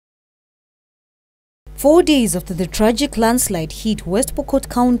4 days after the tragic landslide hit West Pokot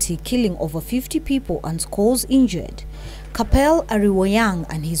County, killing over 50 people and scores injured, Kapel Ariwoyang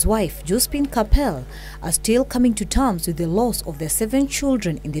and his wife, Josephine Kapel, are still coming to terms with the loss of their 7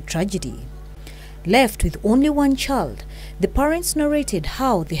 children in the tragedy. Left with only one child, the parents narrated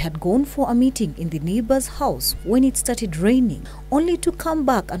how they had gone for a meeting in the neighbor's house when it started raining, only to come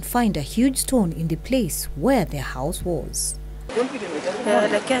back and find a huge stone in the place where their house was.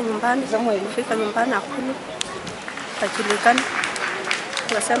 Elekea nyumbani, kufika nyumbani hakuna, hajulikani.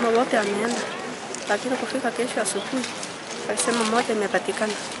 Wasema wote ameenda, lakini kufika kesho asubuhi, alisema mmoja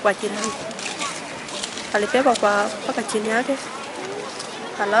imepatikana kwa jirani. Alibeba kwa mpaka chini yake,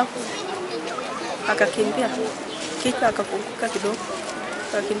 halafu akakimbia, kichwa akafunguka kidogo,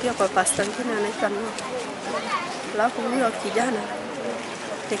 akakimbia kwa pasta mwingine anaitwa Muino. Halafu huyo kijana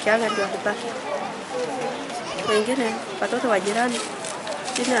peke yake ndio alibaki. Wengine watoto wa jirani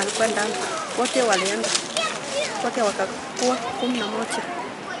chini alikuwa ndani, wote walienda, wote wakakuwa 11.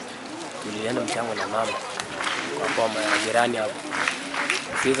 Tulienda mchango na mama kwa boma ya jirani hapo.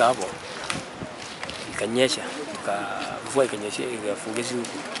 Fika hapo ikanyesha, mvua ikanyesha ikafungishi huko.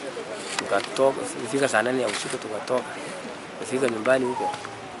 Tukatoka, fika saa 8 ya usiku tukatoka. Fika nyumbani huko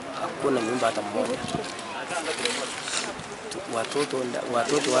hakuna nyumba hata moja.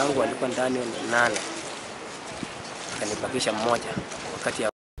 Watoto wangu walikuwa ndani 8.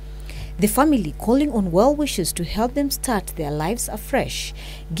 The family calling on well-wishers to help them start their lives afresh,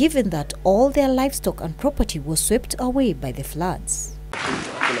 given that all their livestock and property was swept away by the floods.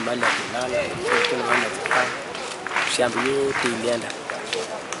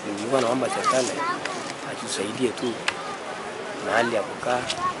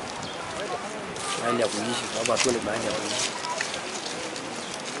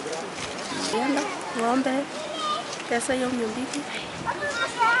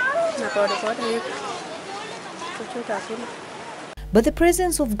 But the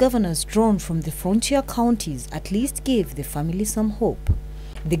presence of governors drawn from the frontier counties at least gave the family some hope.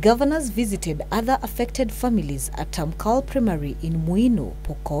 The governors visited other affected families at Tamkal Primary in Muino,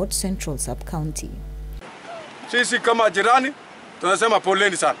 Pokot Central subcounty. Sisi kama jirani tunasema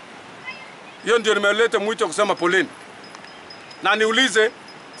poleni sana. Hiyo ndio nimeleta mwito kusema poleni. Na niulize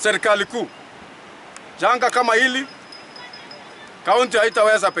serikali kuu, janga kama hili kaunti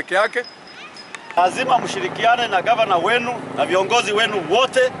haitaweza peke yake. Lazima mshirikiane na gavana wenu na viongozi wenu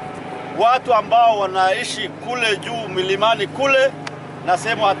wote, watu ambao wanaishi kule juu milimani kule na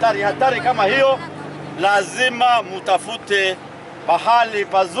sehemu hatari kama hiyo, lazima mtafute pahali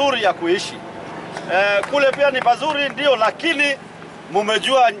pazuri ya kuishi. Kule pia ni pazuri ndio, lakini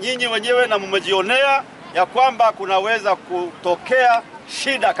mumejua nyinyi wenyewe na mumejionea ya kwamba kunaweza kutokea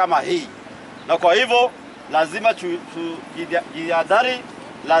shida kama hii. Na kwa hivyo lazima tujihadhari,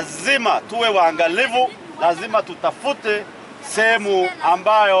 lazima tuwe waangalivu, lazima tutafute sehemu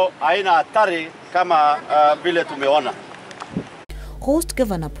ambayo haina hatari kama vile tumeona. Host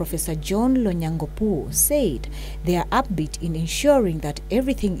Governor Professor Lonyangapuo said they are upbeat in ensuring that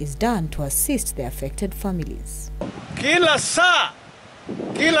everything is done to assist the affected families. Kila saa,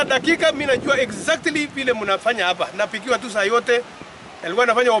 kila dakika mimi najua exactly vile mnafanya hapa. Napikiwa tu saa yote. Alikuwa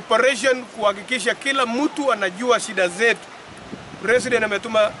anafanya operation kuhakikisha kila mtu anajua shida zetu. President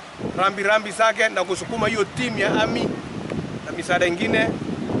ametuma rambi zake na kusukuma hiyo timu ya army na misaada mingine.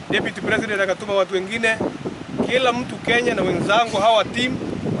 Deputy President akatuma watu wengine. Kila mtu Kenya na wenzangu hawa timu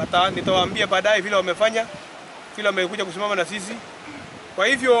nitawaambia baadaye vile wamefanya, vile wamekuja kusimama na sisi. Kwa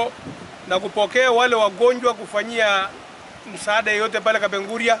hivyo na kupokea wale wagonjwa, kufanyia msaada yote pale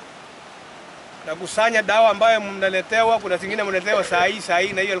Kapenguria, na kusanya dawa ambayo mnaletewa, kuna zingine mnaletewa saa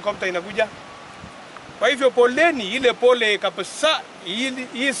hii na hiyo helicopter inakuja. Kwa hivyo poleni, ile pole kabisa,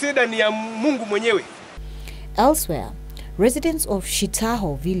 hii shida ni ya Mungu mwenyewe. Elsewhere, residents of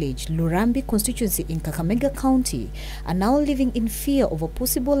Shitaho village, Lurambi constituency in Kakamega County are now living in fear of a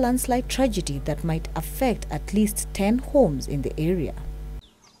possible landslide tragedy that might affect at least 10 homes in the area.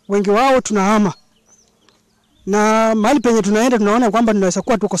 Wengi wao tunahama. Na mahali penye tunaenda tunaona kwamba tunaweza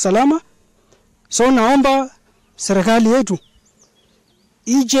kuwa tuko salama. So naomba serikali yetu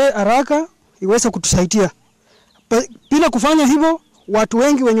ije haraka iweze kutusaidia. Bila kufanya hivyo, watu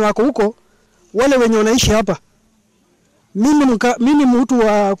wengi wenye wako huko, wale wenye wanaishi hapa, mimi mtu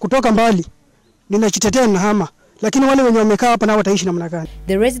wa kutoka mbali ninajitetea na hama, lakini wale wenye wamekaa hapa na wataishi namna gani?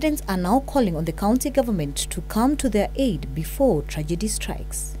 The residents are now calling on the county government to come to their aid before tragedy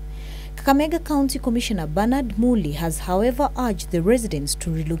strikes. Kakamega County Commissioner Bernard Muli has however urged the residents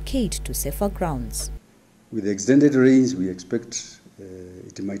to relocate to safer grounds. With the extended rains, we expect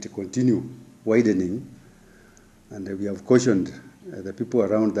it might continue widening, and we have cautioned the people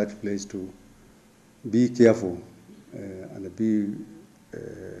around that place to be careful and be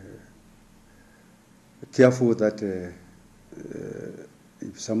careful that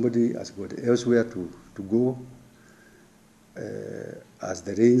if somebody has got elsewhere to go, as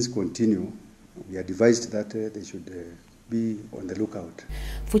the rains continue, we advised that they should be on the lookout.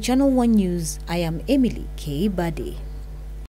 For Channel 1 News, I am Emily K. Bade.